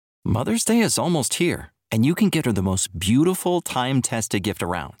Mother's Day is almost here, and you can get her the most beautiful time-tested gift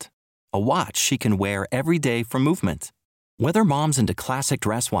around. A watch she can wear every day from Movement. Whether mom's into classic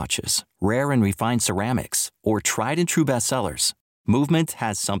dress watches, rare and refined ceramics, or tried and true bestsellers, Movement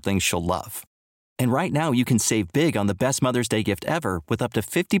has something she'll love. And right now you can save big on the best Mother's Day gift ever with up to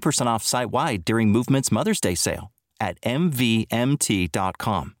 50% off site-wide during Movement's Mother's Day sale at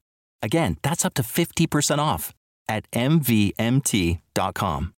MVMT.com. Again, that's up to 50% off at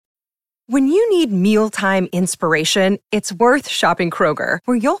MVMT.com. When you need mealtime inspiration, it's worth shopping Kroger,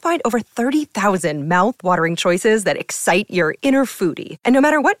 where you'll find over 30,000 mouth-watering choices that excite your inner foodie. And no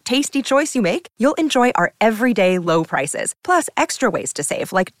matter what tasty choice you make, you'll enjoy our everyday low prices, plus extra ways to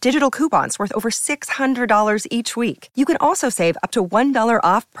save, like digital coupons worth over $600 each week. You can also save up to $1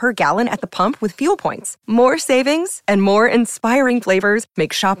 off per gallon at the pump with fuel points. More savings and more inspiring flavors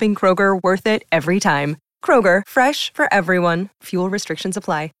make shopping Kroger worth it every time. Kroger, fresh for everyone. Fuel restrictions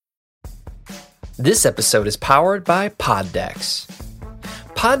apply. This episode is powered by Poddex.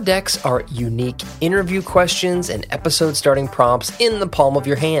 Poddex are unique interview questions and episode starting prompts in the palm of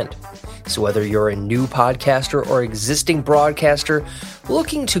your hand. So whether you're a new podcaster or existing broadcaster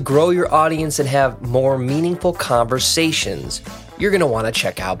looking to grow your audience and have more meaningful conversations, you're going to want to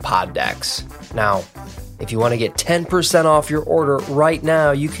check out Poddex. Now, if you want to get 10% off your order right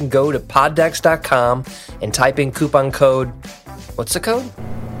now, you can go to poddex.com and type in coupon code. What's the code?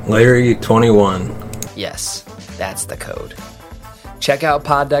 Larry21. Yes, that's the code. Check out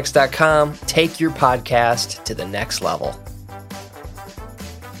poddex.com. Take your podcast to the next level.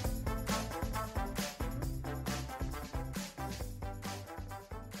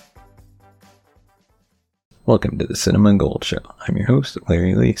 Welcome to the Cinema Gold Show. I'm your host,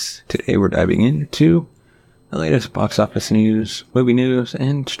 Larry Leese. Today we're diving into the latest box office news, movie news,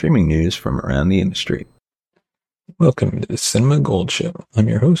 and streaming news from around the industry. Welcome to the Cinema Gold Show. I'm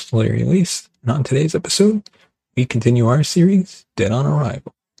your host, Larry Leese, and on today's episode, we continue our series, Dead on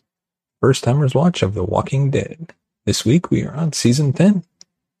Arrival. First-timers watch of The Walking Dead. This week, we are on Season 10.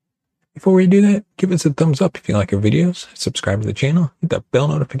 Before we do that, give us a thumbs up if you like our videos, subscribe to the channel, hit that bell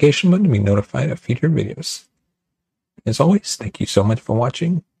notification button to be notified of future videos. As always, thank you so much for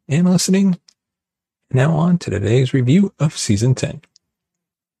watching and listening. Now on to today's review of Season 10.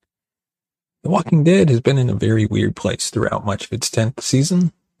 The Walking Dead has been in a very weird place throughout much of its 10th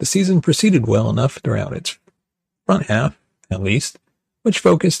season. The season proceeded well enough throughout its front half, at least, which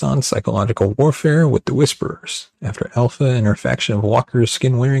focused on psychological warfare with the Whisperers, after Alpha and her faction of Walker's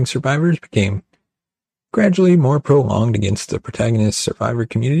skin-wearing survivors became gradually more prolonged against the protagonist's survivor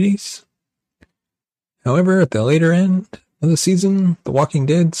communities. However, at the later end of the season, The Walking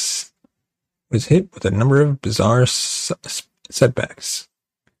Dead was hit with a number of bizarre setbacks.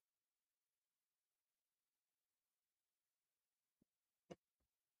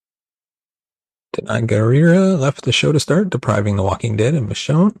 Danai Gurira left the show to start, depriving The Walking Dead of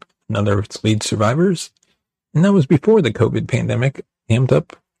Michonne, another of its lead survivors, and that was before the COVID pandemic amped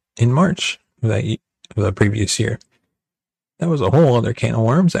up in March of the previous year. That was a whole other can of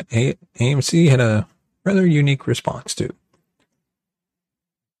worms that AMC had a rather unique response to.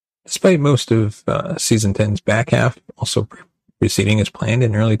 Despite most of Season 10's back half also proceeding as planned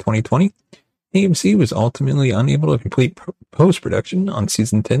in early 2020, AMC was ultimately unable to complete post-production on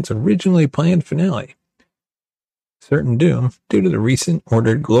Season 10's originally planned finale, certain doom due to the recent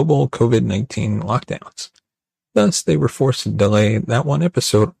ordered global COVID-19 lockdowns. Thus, they were forced to delay that one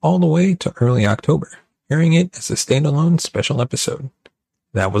episode all the way to early October, airing it as a standalone special episode.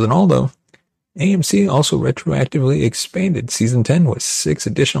 That wasn't all, though. AMC also retroactively expanded Season 10 with 6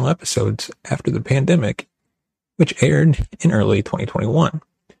 additional episodes after the pandemic, which aired in early 2021.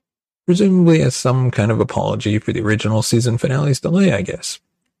 Presumably as some kind of apology for the original season finale's delay, I guess.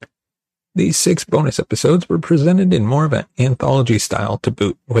 These 6 bonus episodes were presented in more of an anthology style to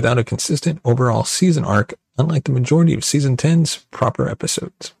boot, without a consistent overall season arc, unlike the majority of Season 10's proper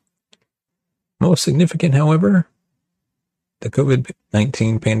episodes. Most significant, however, the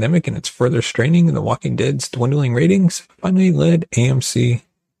COVID-19 pandemic and its further straining The Walking Dead's dwindling ratings finally led AMC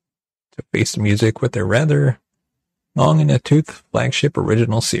to face the music with their rather long-in-the-tooth flagship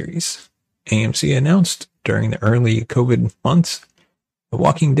original series. AMC announced during the early COVID months, The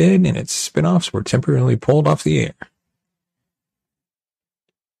Walking Dead and its spin-offs were temporarily pulled off the air.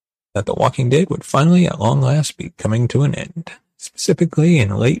 That The Walking Dead would finally at long last be coming to an end, specifically in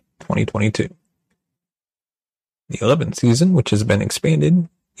late 2022. The 11th season, which has been expanded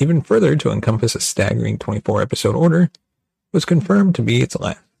even further to encompass a staggering 24-episode order, was confirmed to be its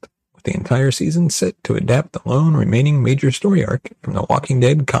last, with the entire season set to adapt the lone remaining major story arc from The Walking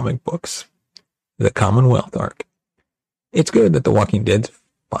Dead comic books, the Commonwealth arc. It's good that The Walking Dead's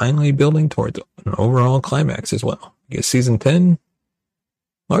finally building towards an overall climax as well, because season 10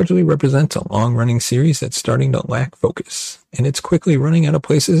 largely represents a long-running series that's starting to lack focus, and it's quickly running out of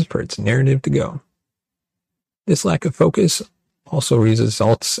places for its narrative to go. This lack of focus also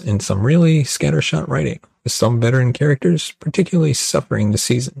results in some really scattershot writing, with some veteran characters particularly suffering this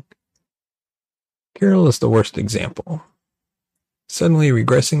season. Carol is the worst example, suddenly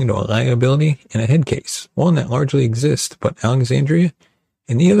regressing into a liability and a head case, one that largely exists to put Alexandria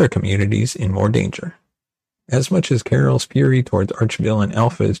and the other communities in more danger. As much as Carol's fury towards archvillain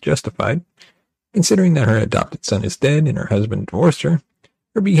Alpha is justified, considering that her adopted son is dead and her husband divorced her,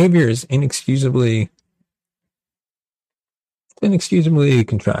 her behavior is inexcusably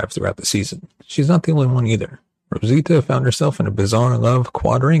contrived throughout the season. She's not the only one either. Rosita found herself in a bizarre love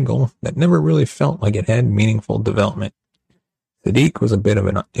quadrangle that never really felt like it had meaningful development. Sadiq was a bit of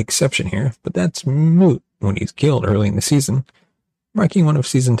an exception here, but that's moot when he's killed early in the season, marking one of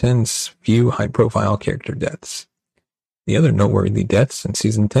Season 10's few high-profile character deaths. The other noteworthy deaths in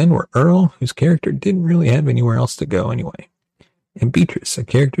Season 10 were Earl, whose character didn't really have anywhere else to go anyway, and Beatrice, a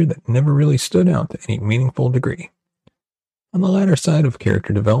character that never really stood out to any meaningful degree. On the latter side of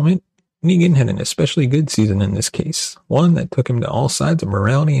character development, Negan had an especially good season in this case, one that took him to all sides of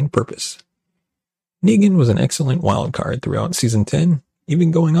morality and purpose. Negan was an excellent wildcard throughout Season 10,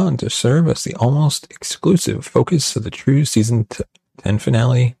 even going on to serve as the almost exclusive focus of the true Season 10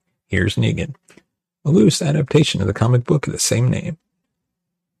 finale, Here's Negan, a loose adaptation of the comic book of the same name.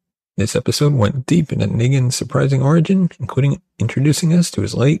 This episode went deep into Negan's surprising origin, including introducing us to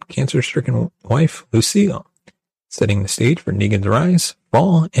his late cancer-stricken wife, Lucille, setting the stage for Negan's rise,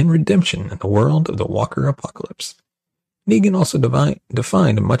 fall, and redemption in the world of the Walker Apocalypse. Negan also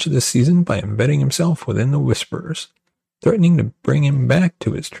defined much of this season by embedding himself within the Whisperers, threatening to bring him back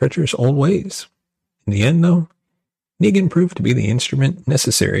to his treacherous old ways. In the end, though, Negan proved to be the instrument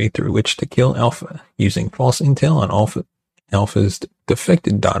necessary through which to kill Alpha, using false intel on Alpha's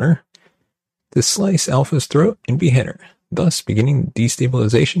defected daughter to slice Alpha's throat and behead her, thus beginning the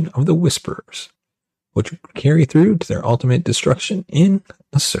destabilization of the Whisperers, which would carry through to their ultimate destruction in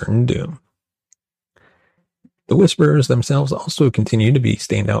a certain doom. The Whisperers themselves also continue to be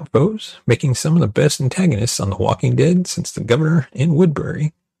standout foes, making some of the best antagonists on The Walking Dead since the Governor and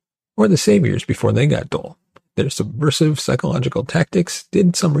Woodbury, or the Saviors before they got dull. Their subversive psychological tactics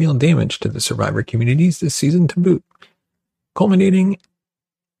did some real damage to the survivor communities this season to boot, culminating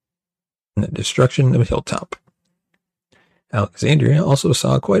in the destruction of Hilltop. Alexandria also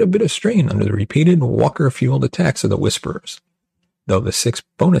saw quite a bit of strain under the repeated Walker-fueled attacks of the Whisperers, though the 6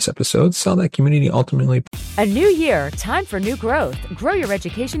 bonus episodes saw that community ultimately. A new year, time for new growth. Grow your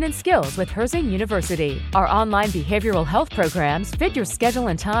education and skills with Herzing University. Our online behavioral health programs fit your schedule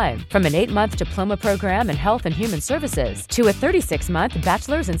and time, from an 8-month diploma program in health and human services to a 36-month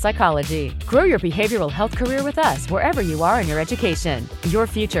bachelor's in psychology. Grow your behavioral health career with us wherever you are in your education. Your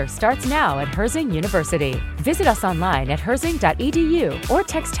future starts now at Herzing University. Visit us online at herzing.edu or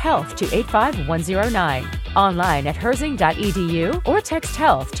text health to 85109. Online at herzing.edu or text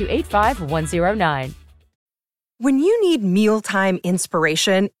health to 85109. When you need mealtime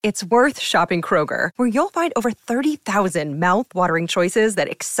inspiration, it's worth shopping Kroger, where you'll find over 30,000 mouth-watering choices that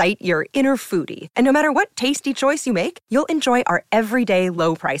excite your inner foodie. And no matter what tasty choice you make, you'll enjoy our everyday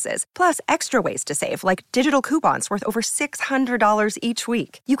low prices, plus extra ways to save, like digital coupons worth over $600 each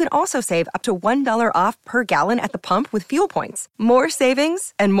week. You can also save up to $1 off per gallon at the pump with fuel points. More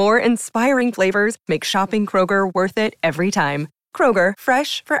savings and more inspiring flavors make shopping Kroger worth it every time. Kroger,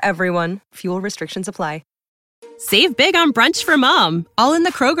 fresh for everyone. Fuel restrictions apply. Save big on brunch for mom, all in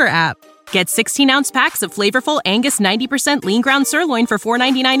the Kroger app. Get 16-ounce packs of flavorful Angus 90% lean ground sirloin for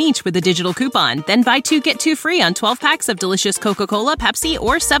 $4.99 each with a digital coupon. Then buy 2, get 2 free on 12 packs of delicious Coca-Cola, Pepsi,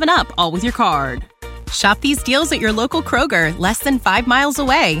 or 7-Up, all with your card. Shop these deals at your local Kroger, less than 5 miles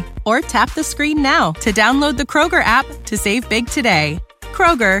away. Or tap the screen now to download the Kroger app to save big today.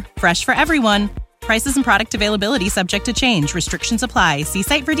 Kroger, fresh for everyone. Prices and product availability subject to change. Restrictions apply. See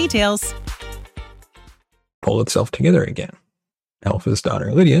site for details. Pull itself together again. Alpha's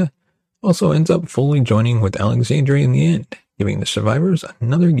daughter, Lydia, also ends up fully joining with Alexandria in the end, giving the survivors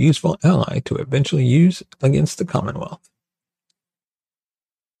another useful ally to eventually use against the Commonwealth.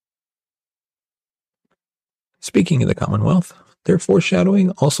 Speaking of the Commonwealth, their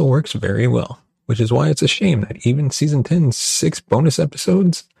foreshadowing also works very well, which is why it's a shame that even Season 10's 6 bonus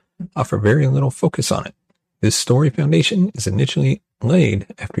episodes offer very little focus on it. This story foundation is initially laid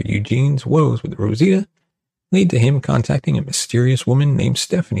after Eugene's woes with Rosita lead to him contacting a mysterious woman named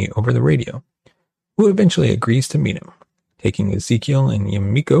Stephanie over the radio, who eventually agrees to meet him. Taking Ezekiel and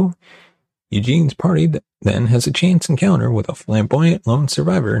Yamiko, Eugene's party then has a chance encounter with a flamboyant lone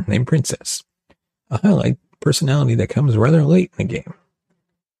survivor named Princess, a highlight personality that comes rather late in the game.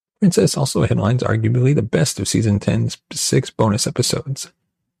 Princess also headlines arguably the best of Season 10's 6 bonus episodes,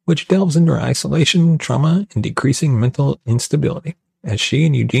 which delves into her isolation, trauma, and decreasing mental instability, as she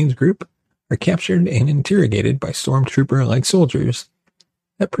and Eugene's group are captured and interrogated by stormtrooper-like soldiers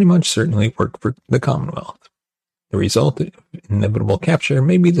that pretty much certainly work for the Commonwealth. The result of inevitable capture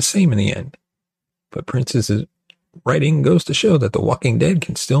may be the same in the end, but Princess's writing goes to show that The Walking Dead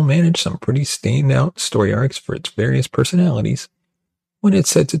can still manage some pretty standout story arcs for its various personalities when it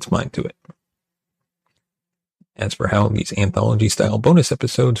sets its mind to it. As for how these anthology-style bonus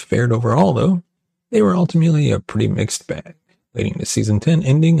episodes fared overall, though, they were ultimately a pretty mixed bag, leading to Season 10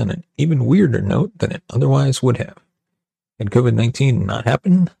 ending on an even weirder note than it otherwise would have. Had COVID-19 not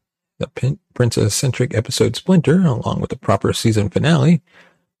happened, the Princess-centric episode Splinter, along with the proper season finale,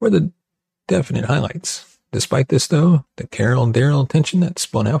 were the definite highlights. Despite this, though, the Carol and Daryl tension that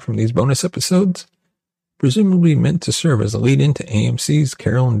spun out from these bonus episodes, presumably meant to serve as a lead-in to AMC's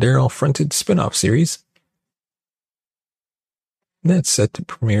Carol and Daryl-fronted spin-off series that's set to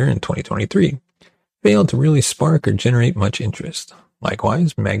premiere in 2023, failed to really spark or generate much interest.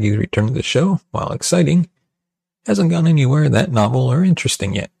 Likewise, Maggie's return to the show, while exciting, hasn't gone anywhere that novel or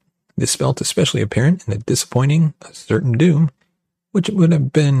interesting yet. This felt especially apparent in the disappointing A Certain Doom, which would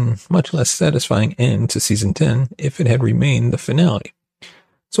have been much less satisfying end to Season 10 if it had remained the finale.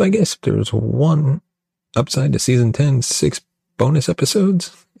 So I guess if there was one upside to Season 10's 6 bonus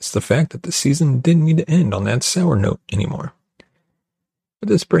episodes, it's the fact that the season didn't need to end on that sour note anymore. But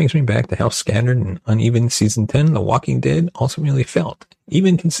this brings me back to how scattered and uneven Season 10 The Walking Dead ultimately felt,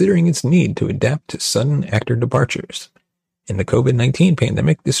 even considering its need to adapt to sudden actor departures, and the COVID-19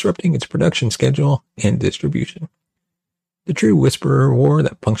 pandemic disrupting its production schedule and distribution. The true Whisperer war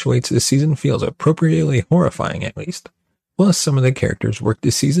that punctuates this season feels appropriately horrifying, at least. Plus, some of the characters' work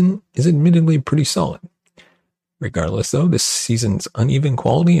this season is admittedly pretty solid. Regardless, though, this season's uneven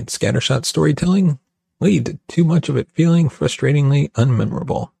quality and scattershot storytelling lead to too much of it feeling frustratingly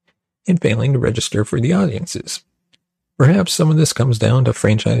unmemorable and failing to register for the audiences. Perhaps some of this comes down to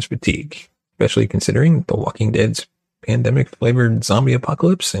franchise fatigue, especially considering The Walking Dead's pandemic-flavored zombie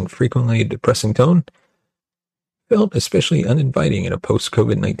apocalypse and frequently depressing tone felt especially uninviting in a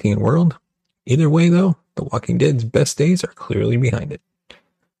post-COVID-19 world. Either way, though, The Walking Dead's best days are clearly behind it.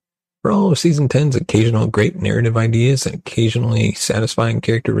 For all of Season 10's occasional great narrative ideas and occasionally satisfying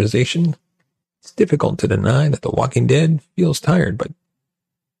characterization, it's difficult to deny that The Walking Dead feels tired, but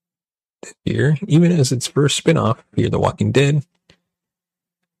this year, even as its first spin-off, Fear the Walking Dead,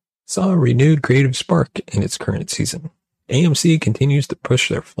 saw a renewed creative spark in its current season. AMC continues to push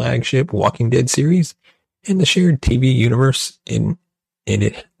their flagship Walking Dead series and the shared TV universe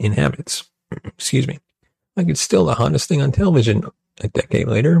it inhabits. Excuse me. Like it's still the hottest thing on television a decade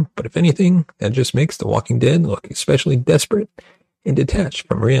later, but if anything, that just makes The Walking Dead look especially desperate and detached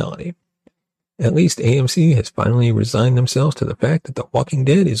from reality. At least AMC has finally resigned themselves to the fact that The Walking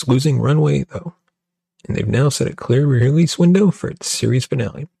Dead is losing runway, though, and they've now set a clear release window for its series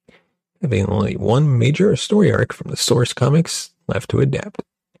finale, having only one major story arc from the source comics left to adapt.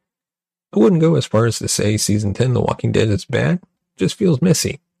 I wouldn't go as far as to say Season 10 The Walking Dead is bad, it just feels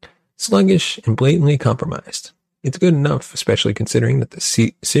messy, sluggish, and blatantly compromised. It's good enough, especially considering that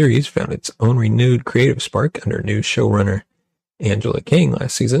the series found its own renewed creative spark under new showrunner Angela Kang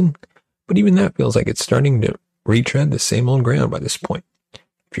last season, but even that feels like it's starting to retread the same old ground by this point.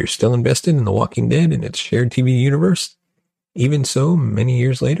 If you're still invested in The Walking Dead and its shared TV universe, even so many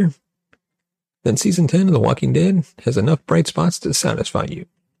years later, then Season 10 of The Walking Dead has enough bright spots to satisfy you.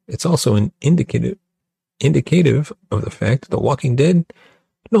 It's also an indicative of the fact that The Walking Dead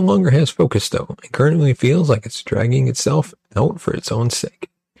no longer has focus, though, and currently feels like it's dragging itself out for its own sake.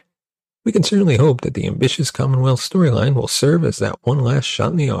 We can certainly hope that the ambitious Commonwealth storyline will serve as that one last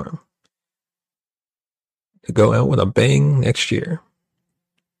shot in the arm to go out with a bang next year.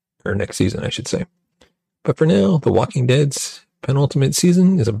 Or next season, I should say. But for now, The Walking Dead's penultimate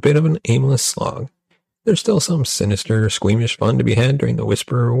season is a bit of an aimless slog. There's still some sinister, squeamish fun to be had during the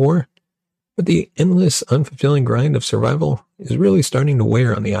Whisperer War, but the endless, unfulfilling grind of survival is really starting to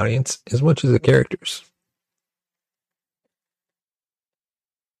wear on the audience as much as the characters.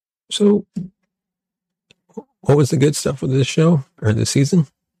 So, what was the good stuff with this show, or this season?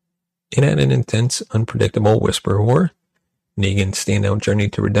 It had an intense, unpredictable Whisperer War, Negan's standout journey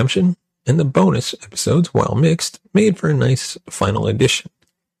to redemption, and the bonus episodes, while mixed, made for a nice final addition.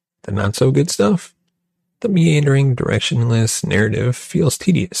 The not-so-good stuff? The meandering, directionless narrative feels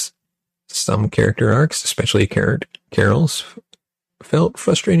tedious. Some character arcs, especially Carol's, felt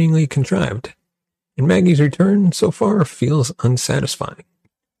frustratingly contrived, and Maggie's return so far feels unsatisfying.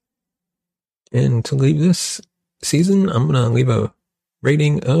 And to leave this season, I'm going to leave a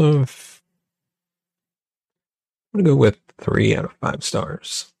rating of, I'm going to go with 3 out of 5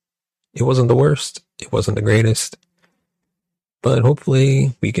 stars. It wasn't the worst. It wasn't the greatest. But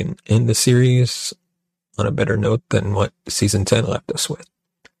hopefully we can end the series on a better note than what season 10 left us with.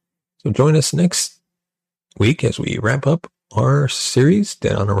 So join us next week as we wrap up our series,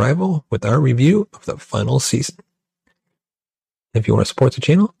 Dead on Arrival, with our review of the final season. If you want to support the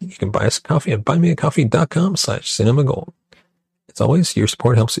channel, you can buy us a coffee at buymeacoffee.com/cinemagold. As always, your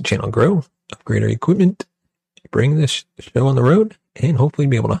support helps the channel grow, upgrade our equipment, bring this show on the road, and hopefully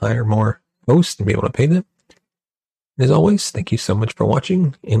be able to hire more hosts and be able to pay them. And as always, thank you so much for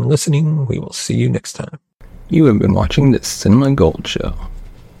watching and listening. We will see you next time. You have been watching the Cinema Gold Show.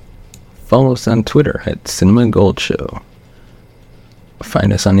 Follow us on Twitter at Cinema Gold Show.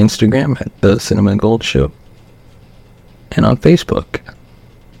 Find us on Instagram at The Cinema Gold Show. And on Facebook,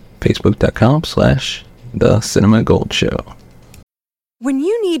 facebook.com/The Cinema Gold Show. When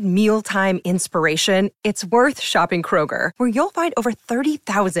you need mealtime inspiration, it's worth shopping Kroger, where you'll find over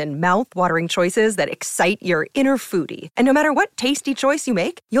 30,000 mouth-watering choices that excite your inner foodie. And no matter what tasty choice you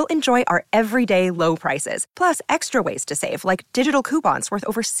make, you'll enjoy our everyday low prices, plus extra ways to save, like digital coupons worth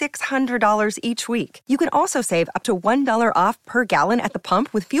over $600 each week. You can also save up to $1 off per gallon at the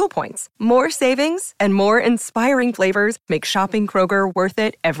pump with fuel points. More savings and more inspiring flavors make shopping Kroger worth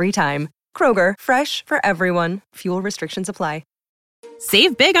it every time. Kroger, fresh for everyone. Fuel restrictions apply.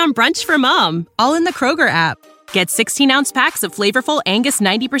 Save big on brunch for mom, all in the Kroger app. Get 16-ounce packs of flavorful Angus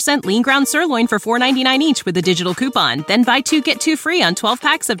 90% lean ground sirloin for $4.99 each with a digital coupon. Then buy 2, get 2 free on 12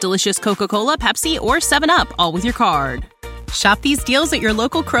 packs of delicious Coca-Cola, Pepsi, or 7-Up, all with your card. Shop these deals at your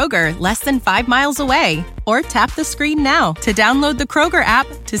local Kroger, less than 5 miles away. Or tap the screen now to download the Kroger app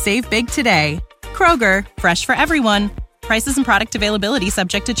to save big today. Kroger, fresh for everyone. Prices and product availability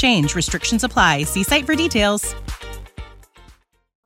subject to change. Restrictions apply. See site for details.